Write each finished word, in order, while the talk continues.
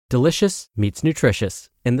Delicious meets nutritious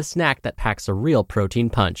in the snack that packs a real protein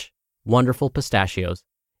punch. Wonderful Pistachios.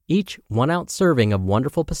 Each 1-ounce serving of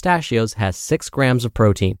Wonderful Pistachios has 6 grams of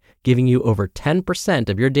protein, giving you over 10%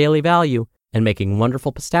 of your daily value and making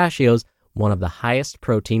Wonderful Pistachios one of the highest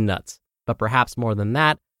protein nuts. But perhaps more than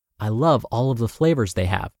that, I love all of the flavors they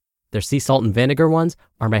have. Their sea salt and vinegar ones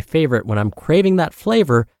are my favorite when I'm craving that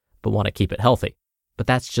flavor but want to keep it healthy. But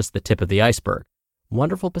that's just the tip of the iceberg.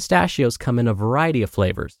 Wonderful Pistachios come in a variety of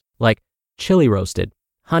flavors, like chili roasted,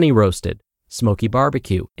 honey roasted, smoky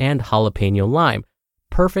barbecue, and jalapeno lime,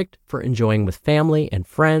 perfect for enjoying with family and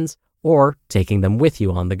friends or taking them with you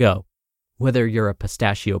on the go. Whether you're a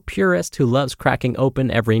pistachio purist who loves cracking open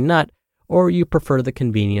every nut, or you prefer the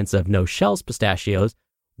convenience of no-shells pistachios,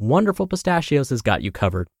 Wonderful Pistachios has got you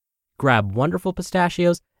covered. Grab Wonderful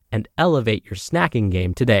Pistachios and elevate your snacking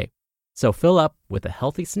game today. So fill up with a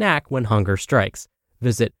healthy snack when hunger strikes.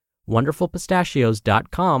 Visit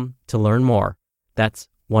wonderfulpistachios.com to learn more. That's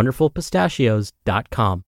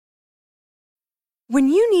wonderfulpistachios.com. When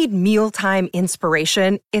you need mealtime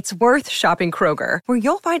inspiration, it's worth shopping Kroger, where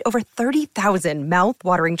you'll find over 30,000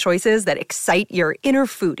 mouth-watering choices that excite your inner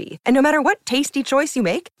foodie. And no matter what tasty choice you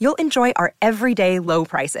make, you'll enjoy our everyday low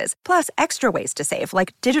prices, plus extra ways to save,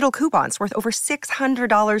 like digital coupons worth over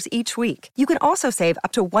 $600 each week. You can also save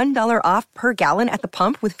up to $1 off per gallon at the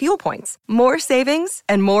pump with fuel points. More savings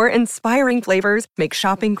and more inspiring flavors make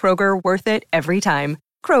shopping Kroger worth it every time.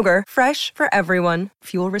 Kroger, fresh for everyone.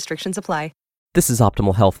 Fuel restrictions apply. This is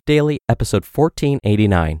Optimal Health Daily, episode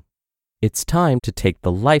 1489. It's time to take the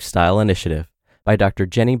lifestyle initiative by Dr.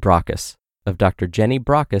 Jenny Brockis of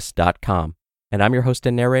drjennybrockis.com. And I'm your host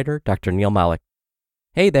and narrator, Dr. Neil Malik.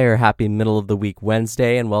 Hey there, happy middle of the week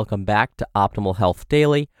Wednesday, and welcome back to Optimal Health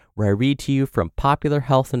Daily, where I read to you from popular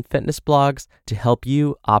health and fitness blogs to help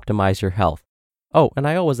you optimize your health. Oh, and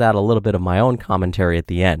I always add a little bit of my own commentary at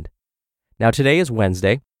the end. Now today is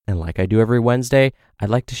Wednesday, and like I do every Wednesday, I'd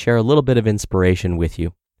like to share a little bit of inspiration with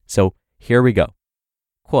you. So here we go.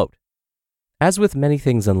 Quote, "As with many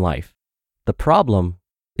things in life, the problem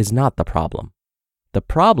is not the problem. The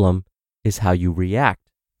problem is how you react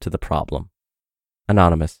to the problem."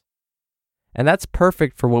 Anonymous. And that's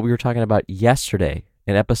perfect for what we were talking about yesterday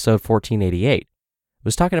in episode 1488. I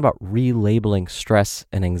was talking about relabeling stress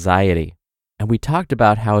and anxiety. And we talked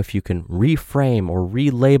about how if you can reframe or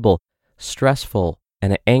relabel stressful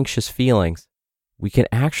and anxious feelings, we can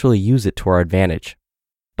actually use it to our advantage.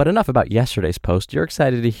 But enough about yesterday's post. You're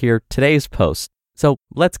excited to hear today's post. So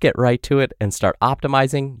let's get right to it and start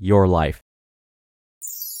optimizing your life.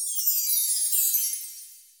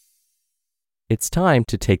 It's time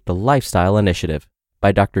to take the lifestyle initiative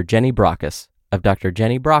by Dr. Jenny Brockis of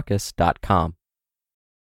drjennybrockis.com.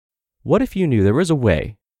 What if you knew there was a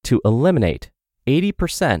way to eliminate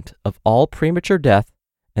 80% of all premature death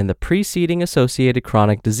and the preceding associated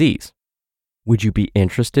chronic disease? Would you be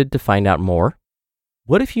interested to find out more?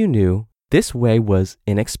 What if you knew this way was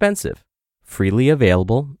inexpensive, freely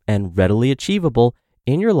available, and readily achievable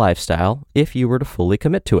in your lifestyle if you were to fully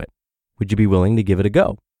commit to it? Would you be willing to give it a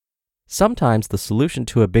go? Sometimes the solution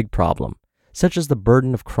to a big problem, such as the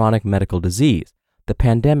burden of chronic medical disease, the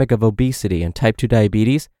pandemic of obesity and type 2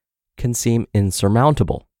 diabetes, can seem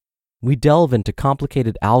insurmountable. We delve into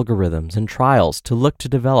complicated algorithms and trials to look to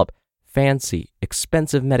develop fancy,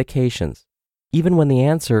 expensive medications, even when the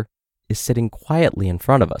answer is sitting quietly in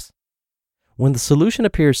front of us. When the solution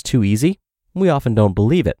appears too easy, we often don't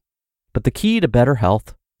believe it. But the key to better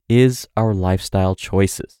health is our lifestyle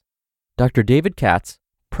choices. Dr. David Katz,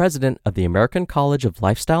 president of the American College of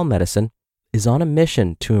Lifestyle Medicine, is on a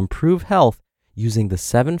mission to improve health using the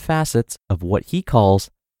 7 facets of what he calls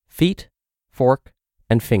feet, fork,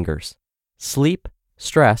 and fingers: sleep,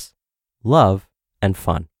 stress, love, and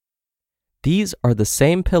fun. These are the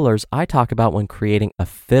same pillars I talk about when creating a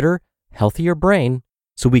fitter, healthier brain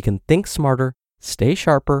so we can think smarter, stay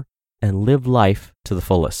sharper, and live life to the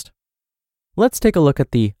fullest. Let's take a look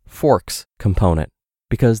at the forks component,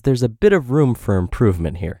 because there's a bit of room for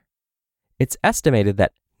improvement here. It's estimated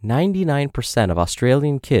that 99% of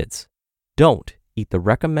Australian kids don't eat the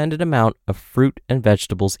recommended amount of fruit and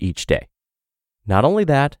vegetables each day. Not only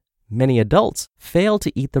that, many adults fail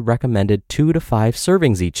to eat the recommended 2 to 5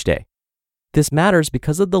 servings each day. This matters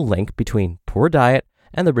because of the link between poor diet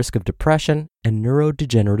and the risk of depression and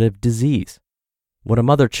neurodegenerative disease. What a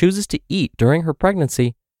mother chooses to eat during her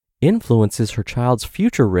pregnancy influences her child's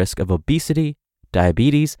future risk of obesity,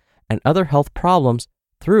 diabetes, and other health problems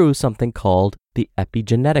through something called the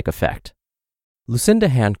epigenetic effect. Lucinda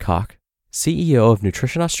Hancock, CEO of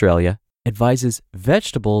Nutrition Australia, advises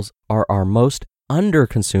vegetables are our most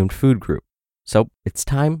under-consumed food group, so it's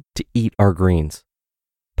time to eat our greens.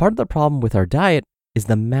 Part of the problem with our diet is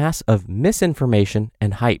the mass of misinformation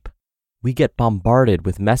and hype. We get bombarded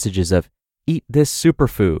with messages of eat this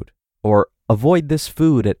superfood or avoid this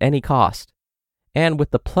food at any cost. And with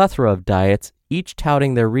the plethora of diets, each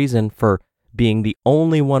touting their reason for being the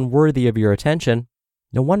only one worthy of your attention,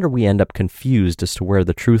 no wonder we end up confused as to where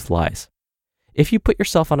the truth lies. If you put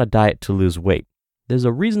yourself on a diet to lose weight, there's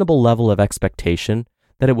a reasonable level of expectation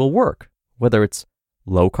that it will work, whether it's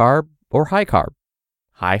low carb or high carb,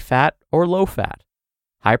 high fat or low fat,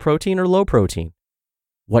 high protein or low protein.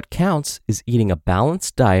 What counts is eating a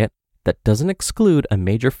balanced diet that doesn't exclude a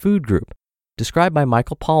major food group, described by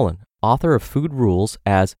Michael Pollan, author of Food Rules,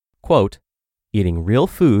 as, quote, eating real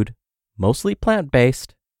food, mostly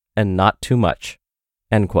plant-based, and not too much,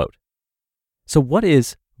 end quote. So what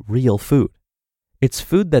is real food? It's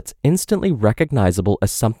food that's instantly recognizable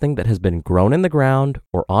as something that has been grown in the ground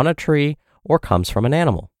or on a tree or comes from an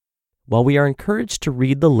animal. While we are encouraged to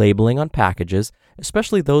read the labeling on packages,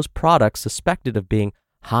 especially those products suspected of being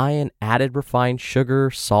high in added refined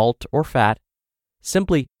sugar, salt, or fat,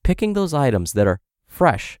 simply picking those items that are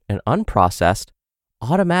fresh and unprocessed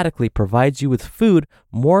automatically provides you with food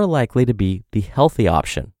more likely to be the healthy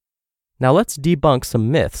option. Now let's debunk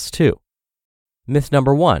some myths too. Myth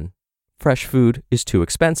number 1, fresh food is too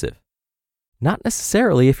expensive. Not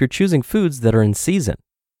necessarily if you're choosing foods that are in season.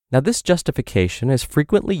 Now this justification is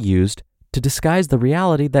frequently used to disguise the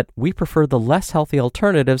reality that we prefer the less healthy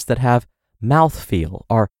alternatives that have mouthfeel,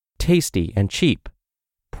 are tasty and cheap.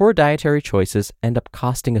 Poor dietary choices end up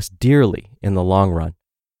costing us dearly in the long run.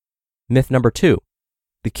 Myth number 2,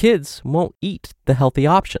 the kids won't eat the healthy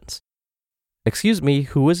options. Excuse me,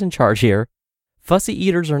 who is in charge here? Fussy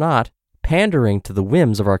eaters or not, pandering to the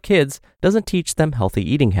whims of our kids doesn't teach them healthy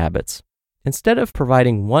eating habits. Instead of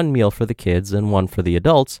providing one meal for the kids and one for the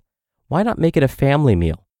adults, why not make it a family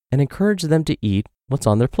meal and encourage them to eat what's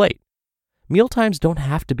on their plate? Mealtimes don't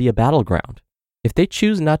have to be a battleground. If they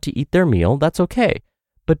choose not to eat their meal, that's okay,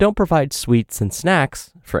 but don't provide sweets and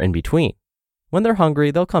snacks for in between. When they're hungry,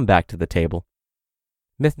 they'll come back to the table.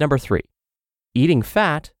 Myth number 3, eating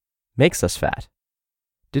fat makes us fat.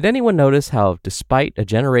 Did anyone notice how, despite a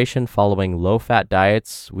generation following low-fat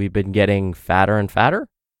diets, we've been getting fatter and fatter?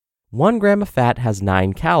 1 gram of fat has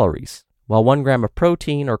 9 calories, while 1 gram of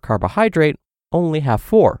protein or carbohydrate only have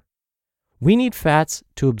 4. We need fats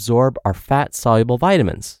to absorb our fat-soluble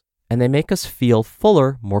vitamins, and they make us feel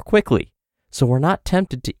fuller more quickly, so we're not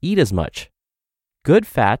tempted to eat as much. Good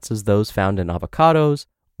fats, as those found in avocados,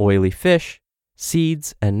 oily fish,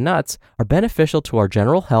 seeds, and nuts, are beneficial to our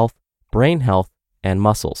general health, brain health, and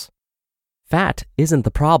muscles. Fat isn't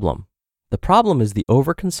the problem. The problem is the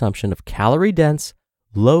overconsumption of calorie-dense,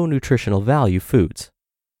 low nutritional value foods.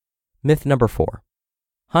 Myth number 4,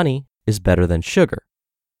 honey is better than sugar.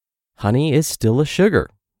 Honey is still a sugar,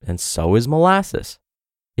 and so is molasses.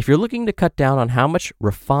 If you're looking to cut down on how much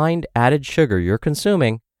refined added sugar you're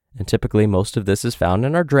consuming, and typically most of this is found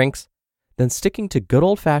in our drinks, then sticking to good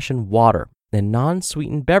old-fashioned water and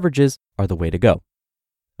non-sweetened beverages are the way to go.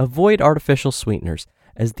 Avoid artificial sweeteners,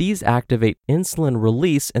 as these activate insulin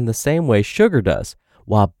release in the same way sugar does,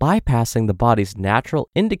 while bypassing the body's natural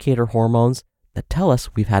indicator hormones that tell us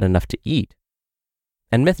we've had enough to eat.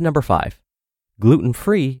 And myth number 5,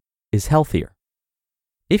 gluten-free is healthier.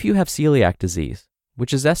 If you have celiac disease,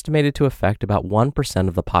 which is estimated to affect about 1%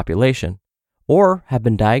 of the population, or have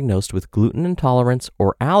been diagnosed with gluten intolerance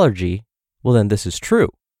or allergy, well then this is true.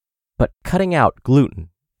 But cutting out gluten,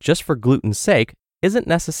 just for gluten's sake, isn't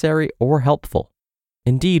necessary or helpful.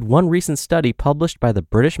 Indeed, one recent study published by the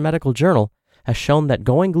British Medical Journal has shown that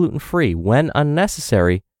going gluten-free when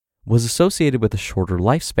unnecessary was associated with a shorter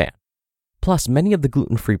lifespan. Plus, many of the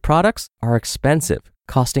gluten-free products are expensive,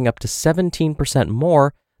 costing up to 17%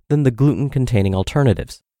 more than the gluten-containing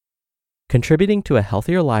alternatives. Contributing to a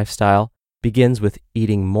healthier lifestyle begins with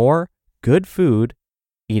eating more good food,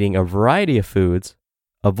 eating a variety of foods,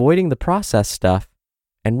 avoiding the processed stuff,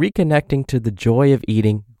 and reconnecting to the joy of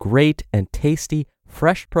eating great and tasty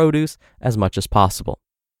fresh produce as much as possible.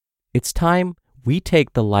 It's time we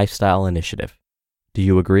take the lifestyle initiative. Do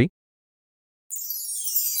you agree?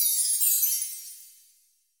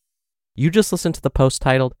 You just listened to the post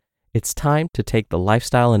titled, "It's Time to Take the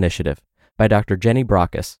Lifestyle Initiative" by Dr. Jenny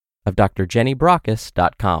Brockis of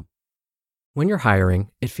drjennybrockis.com. When you're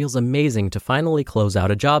hiring, it feels amazing to finally close out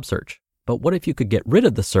a job search. But what if you could get rid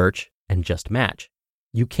of the search and just match?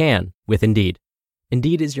 You can with Indeed.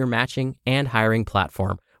 Indeed is your matching and hiring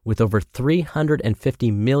platform with over 350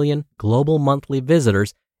 million global monthly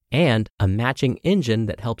visitors and a matching engine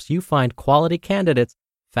that helps you find quality candidates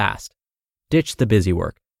fast. Ditch the busy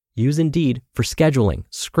work. Use Indeed for scheduling,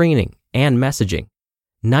 screening, and messaging.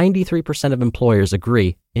 93% of employers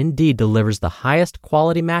agree Indeed delivers the highest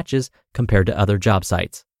quality matches compared to other job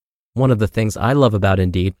sites. One of the things I love about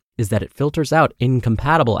Indeed is that it filters out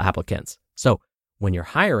incompatible applicants. So when you're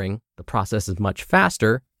hiring, the process is much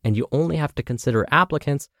faster and you only have to consider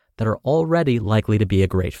applicants that are already likely to be a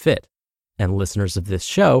great fit. And listeners of this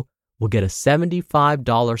show will get a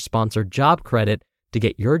 $75 sponsored job credit to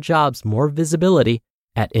get your jobs more visibility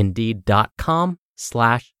at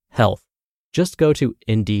Indeed.com/health. Just go to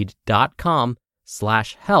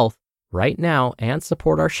Indeed.com/health right now and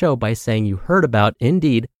support our show by saying you heard about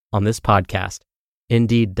Indeed on this podcast.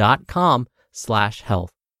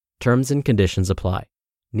 Indeed.com/health. Terms and conditions apply.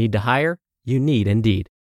 Need to hire? You need Indeed.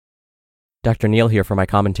 Dr. Neal here for my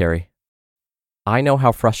commentary. I know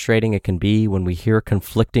how frustrating it can be when we hear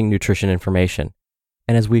conflicting nutrition information.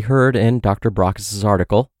 And as we heard in Dr. Brockis'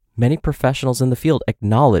 article, many professionals in the field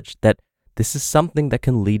acknowledge that this is something that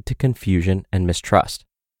can lead to confusion and mistrust.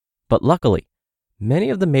 But luckily, many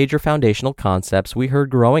of the major foundational concepts we heard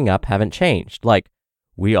growing up haven't changed, like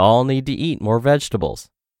we all need to eat more vegetables.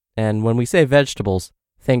 And when we say vegetables,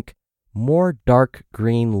 think more dark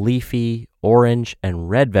green, leafy, orange, and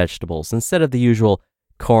red vegetables instead of the usual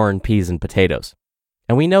corn, peas, and potatoes.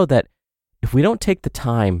 And we know that if we don't take the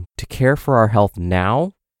time to care for our health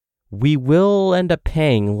now, we will end up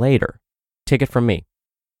paying later. Take it from me.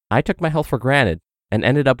 I took my health for granted and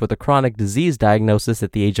ended up with a chronic disease diagnosis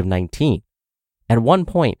at the age of 19. At one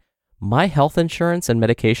point, my health insurance and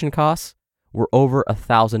medication costs were over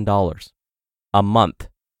 $1,000 a month.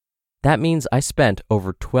 That means I spent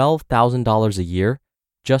over $12,000 a year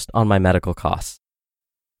just on my medical costs.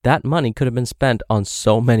 That money could have been spent on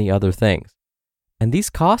so many other things. And these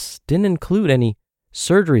costs didn't include any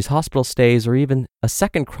surgeries, hospital stays, or even a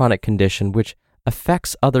second chronic condition which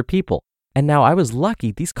affects other people. And now I was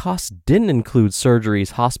lucky these costs didn't include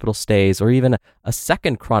surgeries, hospital stays, or even a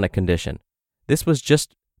second chronic condition. This was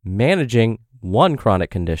just managing one chronic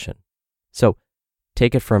condition. So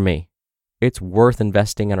take it from me. It's worth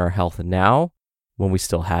investing in our health now when we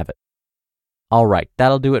still have it. All right,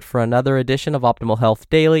 that'll do it for another edition of Optimal Health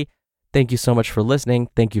Daily. Thank you so much for listening.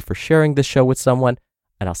 Thank you for sharing this show with someone.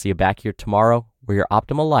 And I'll see you back here tomorrow where your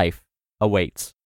optimal life awaits.